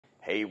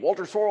Hey,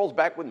 Walter Sorrells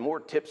back with more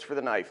tips for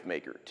the knife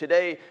maker.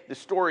 Today, the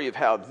story of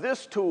how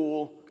this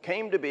tool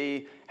came to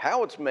be,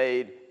 how it's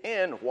made,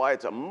 and why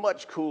it's a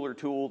much cooler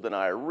tool than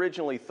I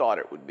originally thought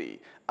it would be.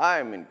 I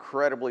am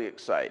incredibly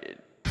excited.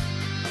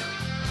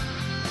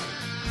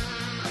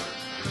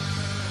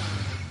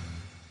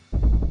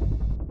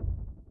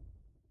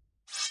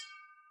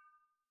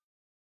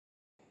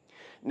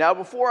 Now,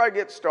 before I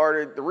get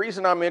started, the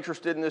reason I'm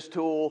interested in this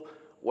tool,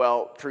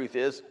 well, truth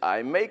is,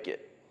 I make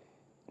it.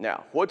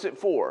 Now, what's it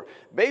for?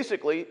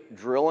 Basically,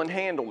 drill and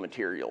handle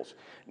materials.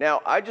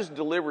 Now, I just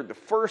delivered the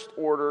first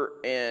order,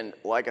 and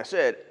like I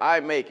said, I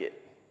make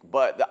it.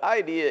 But the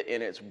idea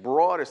in its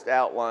broadest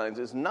outlines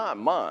is not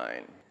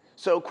mine.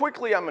 So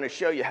quickly, I'm going to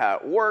show you how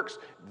it works.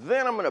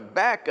 Then I'm going to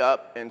back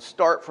up and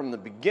start from the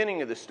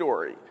beginning of the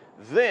story.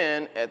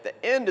 Then, at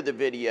the end of the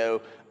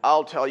video,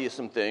 I'll tell you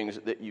some things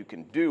that you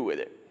can do with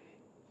it.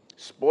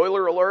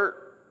 Spoiler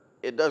alert,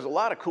 it does a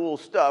lot of cool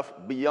stuff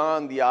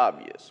beyond the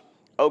obvious.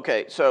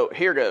 Okay, so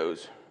here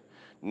goes.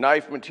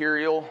 Knife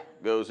material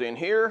goes in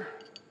here.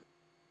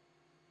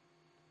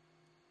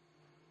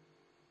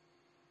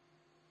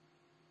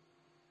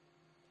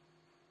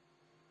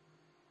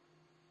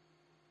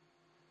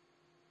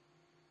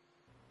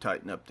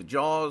 Tighten up the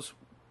jaws.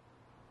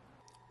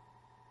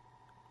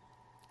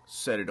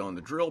 Set it on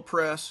the drill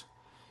press.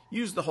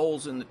 Use the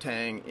holes in the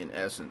tang, in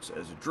essence,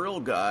 as a drill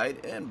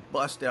guide, and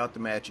bust out the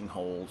matching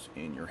holes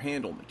in your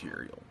handle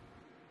material.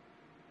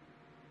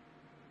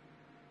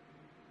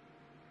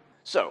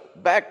 So,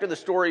 back to the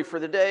story for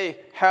the day.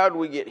 How did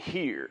we get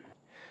here?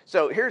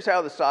 So, here's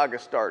how the saga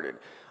started.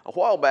 A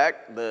while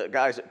back, the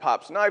guys at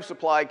Pop's Knife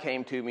Supply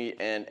came to me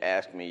and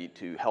asked me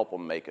to help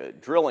them make a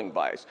drilling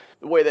vise.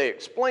 The way they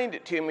explained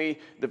it to me,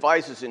 the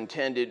vise is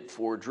intended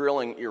for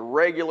drilling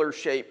irregular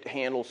shaped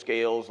handle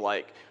scales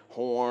like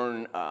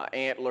horn,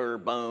 antler,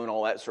 bone,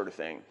 all that sort of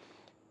thing.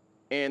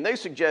 And they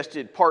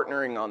suggested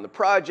partnering on the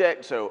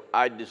project, so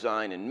I'd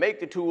design and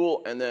make the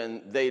tool, and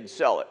then they'd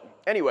sell it.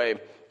 Anyway,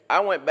 I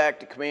went back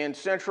to Command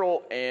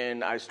Central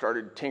and I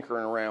started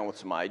tinkering around with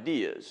some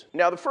ideas.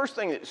 Now, the first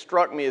thing that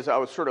struck me as I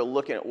was sort of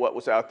looking at what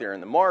was out there in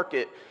the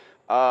market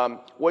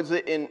was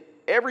that in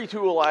every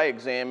tool I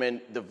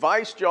examined, the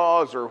vise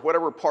jaws or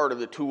whatever part of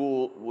the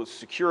tool was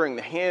securing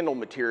the handle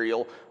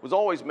material was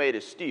always made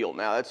of steel.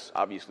 Now, that's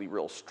obviously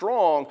real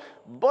strong,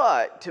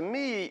 but to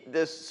me,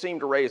 this seemed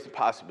to raise the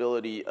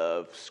possibility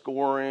of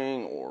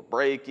scoring or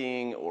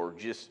breaking or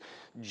just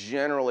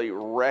generally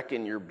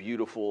wrecking your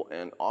beautiful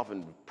and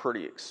often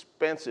pretty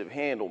expensive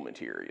handle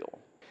material.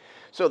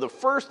 So the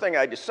first thing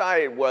I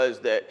decided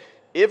was that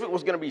if it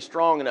was going to be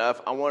strong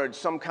enough, I wanted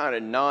some kind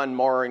of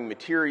non-marring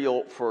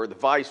material for the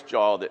vise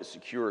jaw that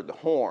secured the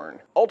horn.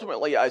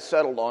 Ultimately, I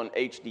settled on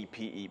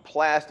HDPE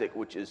plastic,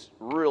 which is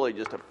really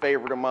just a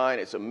favorite of mine.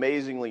 It's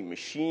amazingly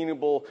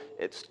machinable,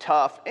 it's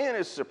tough, and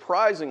it's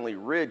surprisingly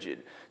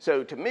rigid.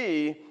 So to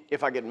me,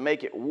 if I could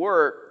make it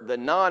work, the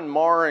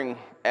non-marring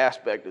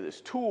aspect of this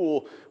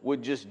tool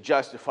would just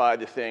justify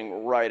the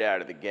thing right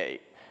out of the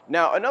gate.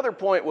 Now, another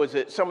point was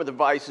that some of the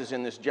vices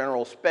in this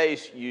general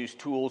space use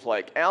tools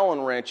like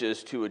Allen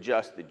wrenches to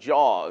adjust the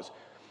jaws.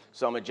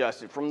 Some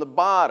adjusted from the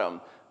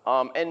bottom.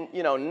 And,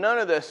 you know, none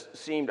of this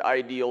seemed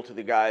ideal to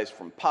the guys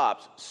from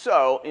Pops.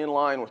 So, in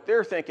line with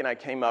their thinking, I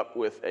came up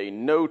with a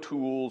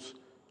no-tools,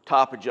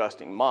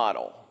 top-adjusting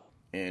model.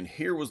 And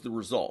here was the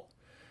result.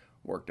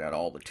 Worked out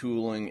all the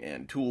tooling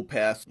and tool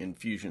paths in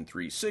Fusion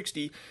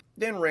 360,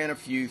 then ran a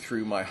few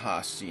through my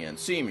Haas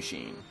CNC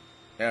machine.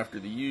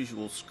 After the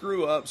usual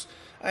screw-ups,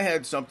 I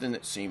had something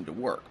that seemed to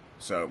work,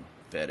 so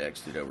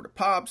FedExed it over to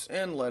Pops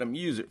and let him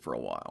use it for a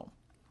while.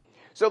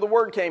 So the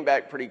word came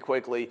back pretty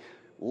quickly,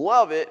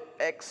 love it,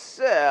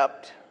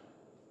 except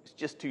it's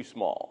just too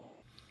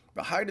small.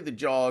 The height of the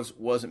jaws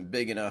wasn't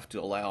big enough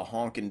to allow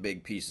honking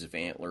big pieces of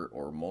antler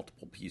or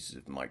multiple pieces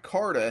of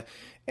micarta,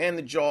 and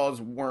the jaws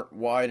weren't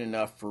wide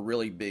enough for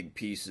really big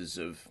pieces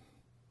of,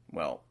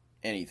 well,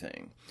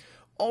 anything.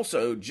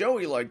 Also,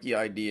 Joey liked the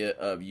idea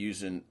of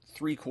using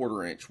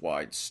 3/4 inch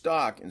wide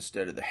stock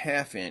instead of the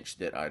 1/2 inch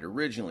that I'd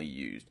originally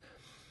used.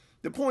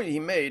 The point he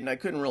made, and I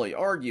couldn't really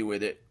argue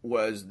with it,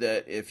 was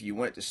that if you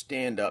went to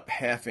stand up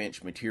 1/2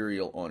 inch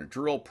material on a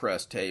drill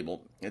press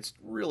table, it's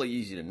really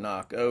easy to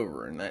knock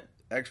over, and that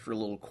extra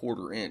little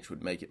 1/4 inch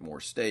would make it more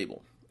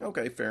stable.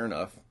 Okay, fair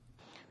enough.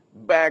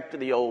 Back to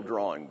the old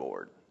drawing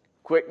board.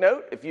 Quick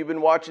note, if you've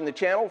been watching the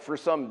channel for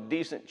some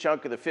decent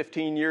chunk of the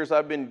 15 years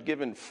I've been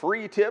giving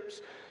free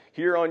tips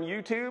here on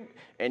YouTube,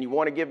 and you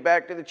want to give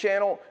back to the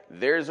channel,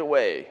 there's a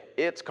way.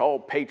 It's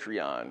called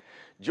Patreon.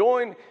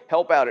 Join,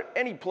 help out at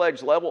any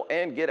pledge level,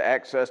 and get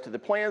access to the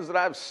plans that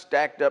I've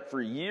stacked up for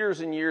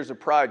years and years of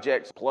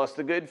projects, plus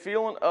the good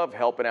feeling of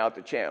helping out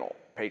the channel.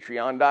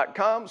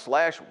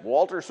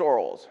 Patreon.com/Walter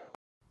Sorrells.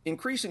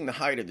 Increasing the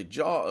height of the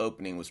jaw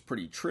opening was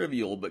pretty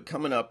trivial, but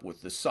coming up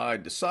with the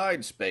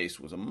side-to-side space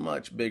was a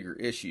much bigger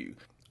issue.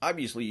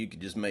 Obviously, you could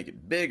just make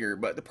it bigger,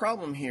 but the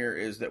problem here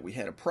is that we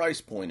had a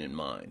price point in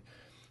mind.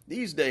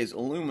 These days,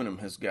 aluminum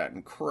has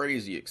gotten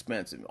crazy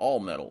expensive. All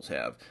metals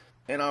have.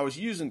 And I was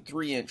using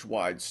 3-inch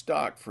wide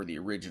stock for the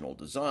original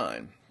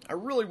design. I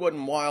really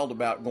wasn't wild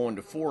about going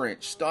to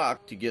 4-inch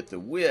stock to get the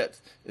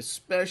width,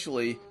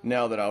 especially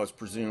now that I was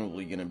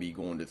presumably going to be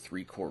going to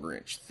 3/4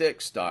 inch thick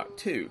stock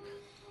too.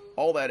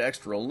 All that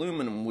extra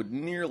aluminum would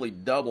nearly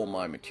double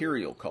my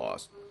material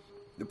cost.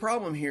 The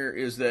problem here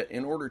is that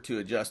in order to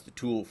adjust the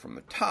tool from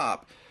the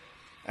top,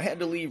 I had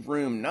to leave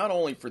room not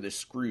only for the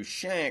screw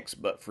shanks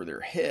but for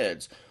their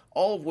heads,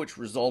 all of which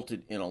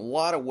resulted in a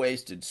lot of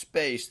wasted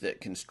space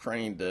that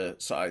constrained the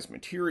size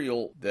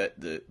material that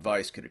the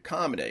vise could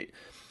accommodate.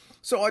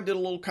 So I did a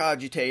little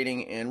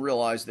cogitating and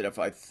realized that if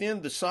I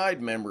thinned the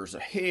side members a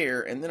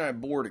hair and then I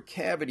bored a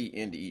cavity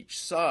into each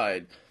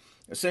side,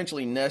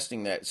 essentially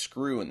nesting that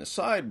screw in the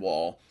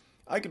sidewall,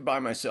 I could buy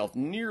myself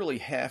nearly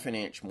 1/2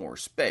 inch more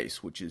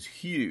space, which is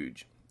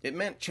huge. It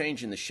meant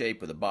changing the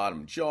shape of the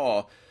bottom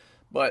jaw,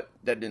 but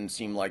that didn't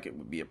seem like it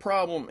would be a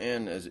problem,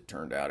 and as it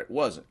turned out, it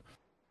wasn't.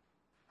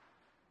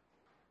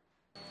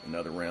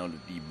 Another round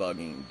of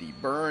debugging and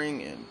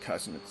deburring and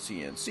cussing at the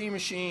CNC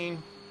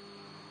machine.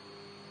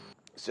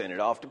 Send it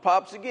off to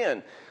Pops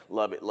again.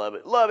 Love it, love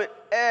it, love it,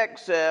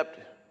 except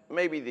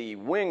maybe the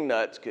wing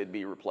nuts could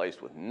be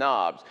replaced with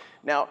knobs.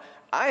 Now,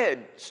 I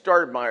had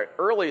started my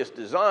earliest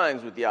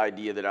designs with the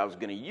idea that I was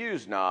going to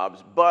use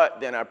knobs, but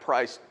then I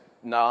priced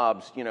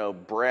knobs, you know,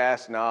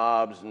 brass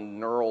knobs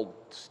and knurled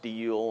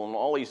steel and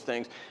all these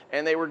things,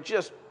 and they were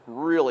just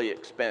really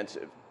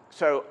expensive.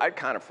 So I'd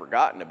kind of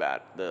forgotten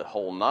about the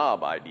whole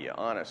knob idea,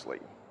 honestly.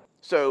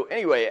 So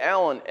anyway,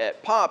 Alan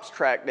at Pops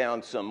tracked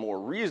down some more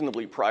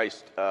reasonably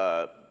priced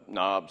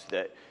knobs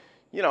that,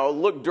 you know,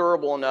 look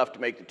durable enough to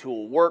make the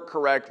tool work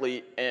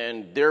correctly,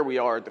 and there we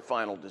are at the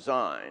final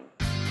design.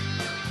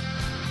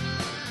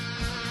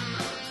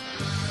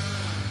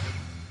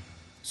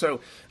 So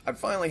I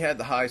finally had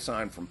the high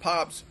sign from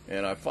Pops,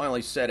 and I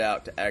finally set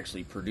out to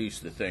actually produce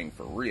the thing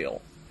for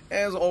real.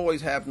 As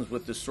always happens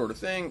with this sort of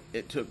thing,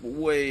 it took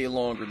way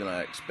longer than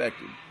I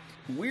expected.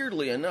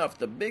 Weirdly enough,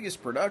 the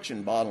biggest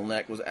production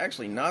bottleneck was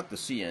actually not the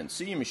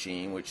CNC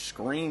machine, which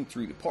screamed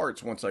through the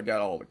parts once I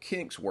got all the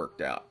kinks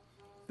worked out.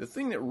 The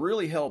thing that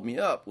really held me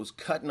up was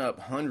cutting up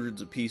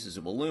hundreds of pieces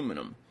of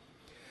aluminum.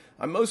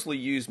 I mostly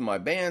used my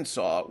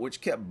bandsaw,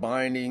 which kept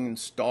binding and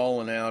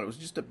stalling out. It was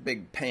just a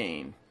big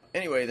pain.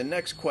 Anyway, the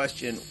next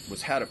question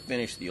was how to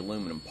finish the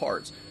aluminum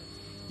parts.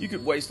 You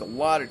could waste a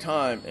lot of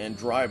time and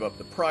drive up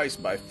the price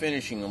by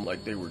finishing them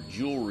like they were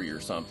jewelry or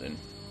something.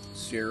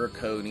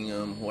 Cerakoting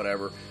them,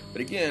 whatever. But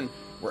again,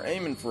 we're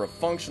aiming for a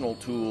functional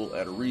tool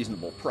at a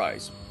reasonable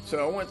price.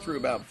 So I went through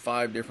about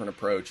 5 different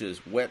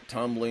approaches: wet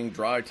tumbling,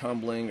 dry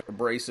tumbling,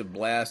 abrasive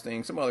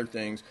blasting, some other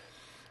things,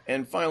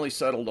 and finally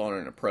settled on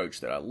an approach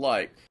that I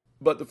liked.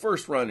 But the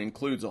first run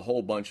includes a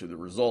whole bunch of the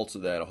results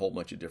of that, a whole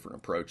bunch of different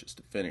approaches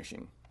to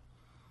finishing.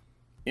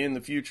 In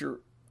the future,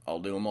 I'll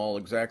do them all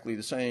exactly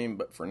the same,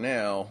 but for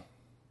now,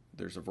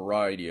 there's a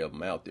variety of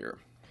them out there.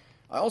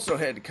 I also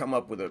had to come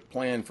up with a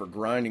plan for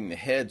grinding the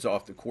heads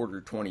off the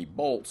 1/4-20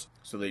 bolts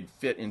so they'd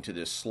fit into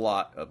this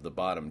slot of the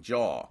bottom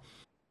jaw.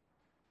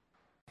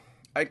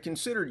 I'd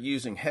considered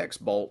using hex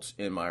bolts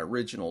in my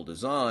original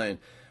design,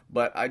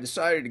 but I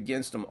decided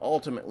against them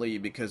ultimately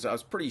because I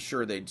was pretty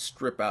sure they'd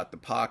strip out the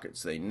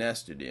pockets they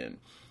nested in.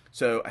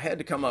 So I had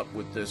to come up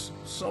with this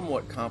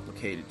somewhat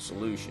complicated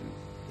solution.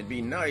 It'd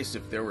be nice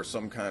if there were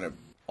some kind of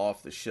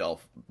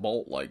off-the-shelf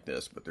bolt like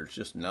this, but there's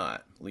just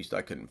not. At least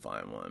I couldn't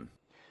find one.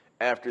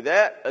 After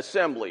that,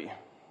 assembly.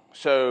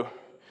 So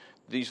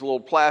these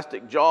little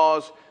plastic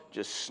jaws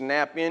just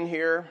snap in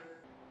here.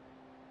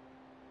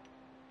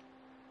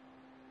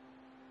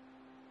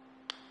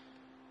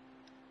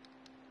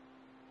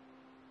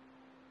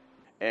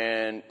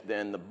 And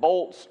then the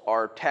bolts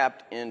are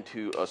tapped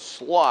into a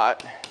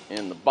slot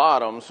in the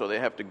bottom, so they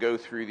have to go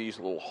through these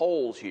little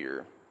holes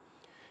here.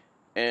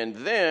 And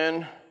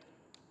then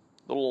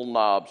the little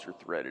knobs are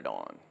threaded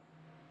on.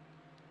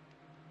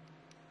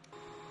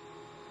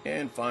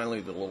 And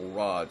finally, the little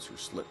rods are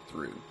slipped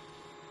through.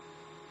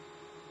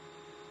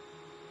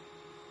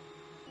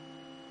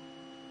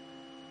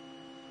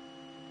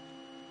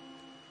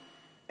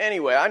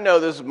 Anyway, I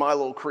know this is my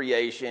little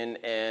creation,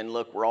 and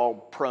look, we're all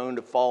prone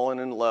to falling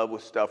in love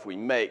with stuff we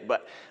make,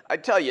 but I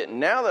tell you,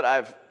 now that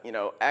I've,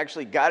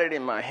 actually got it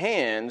in my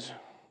hands,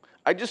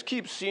 I just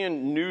keep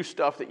seeing new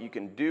stuff that you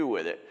can do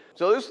with it.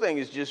 So this thing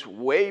is just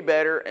way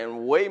better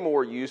and way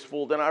more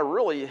useful than I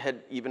really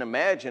had even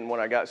imagined when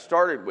I got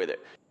started with it.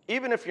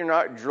 Even if you're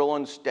not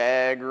drilling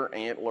stag or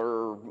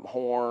antler or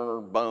horn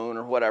or bone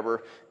or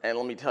whatever, and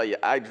let me tell you,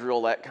 I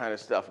drill that kind of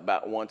stuff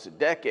about once a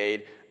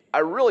decade, I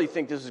really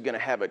think this is going to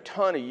have a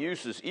ton of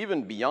uses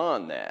even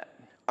beyond that.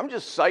 I'm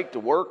just psyched to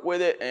work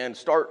with it and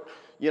start,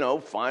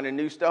 finding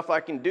new stuff I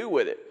can do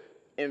with it.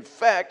 In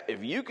fact,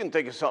 if you can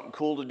think of something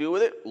cool to do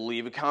with it,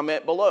 leave a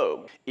comment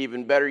below.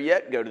 Even better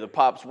yet, go to the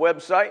Pops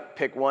website,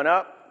 pick one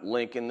up,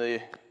 link in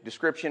the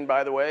description,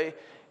 by the way,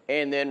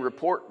 and then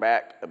report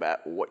back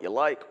about what you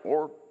like,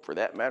 or for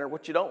that matter,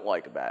 what you don't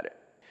like about it.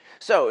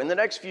 So in the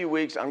next few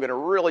weeks, I'm going to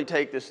really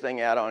take this thing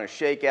out on a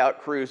shakeout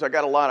cruise. I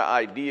got a lot of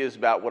ideas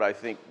about what I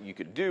think you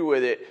could do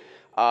with it.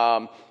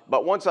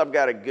 But once I've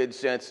got a good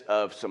sense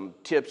of some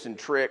tips and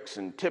tricks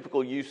and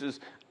typical uses,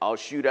 I'll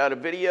shoot out a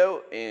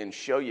video and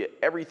show you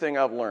everything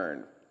I've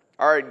learned.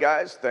 All right,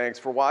 guys, thanks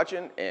for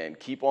watching, and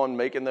keep on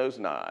making those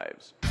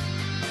knives.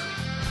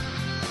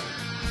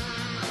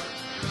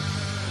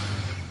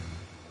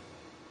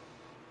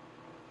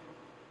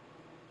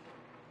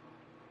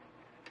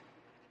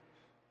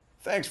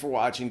 Thanks for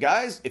watching,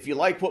 guys. If you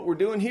like what we're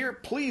doing here,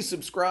 please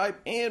subscribe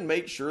and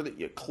make sure that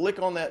you click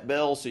on that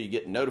bell so you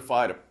get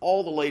notified of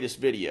all the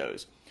latest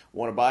videos.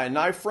 Want to buy a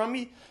knife from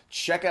me?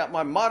 Check out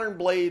my modern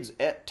blades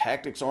at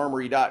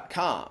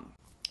tacticsarmory.com.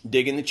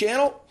 Digging the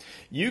channel?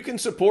 You can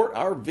support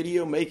our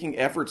video making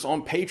efforts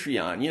on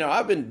Patreon. You know,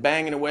 I've been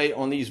banging away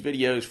on these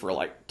videos for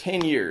like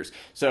 10 years,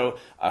 so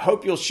I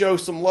hope you'll show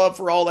some love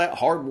for all that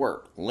hard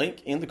work.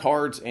 Link in the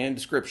cards and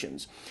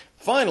descriptions.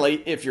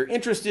 Finally, if you're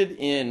interested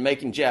in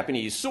making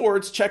Japanese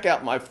swords, check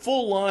out my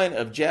full line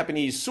of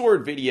Japanese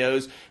sword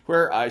videos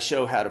where I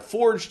show how to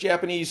forge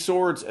Japanese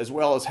swords as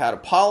well as how to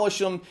polish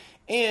them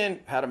and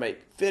how to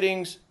make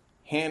fittings,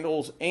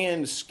 handles,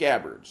 and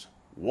scabbards.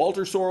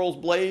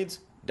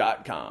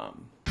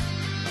 WalterSorrellsBlades.com.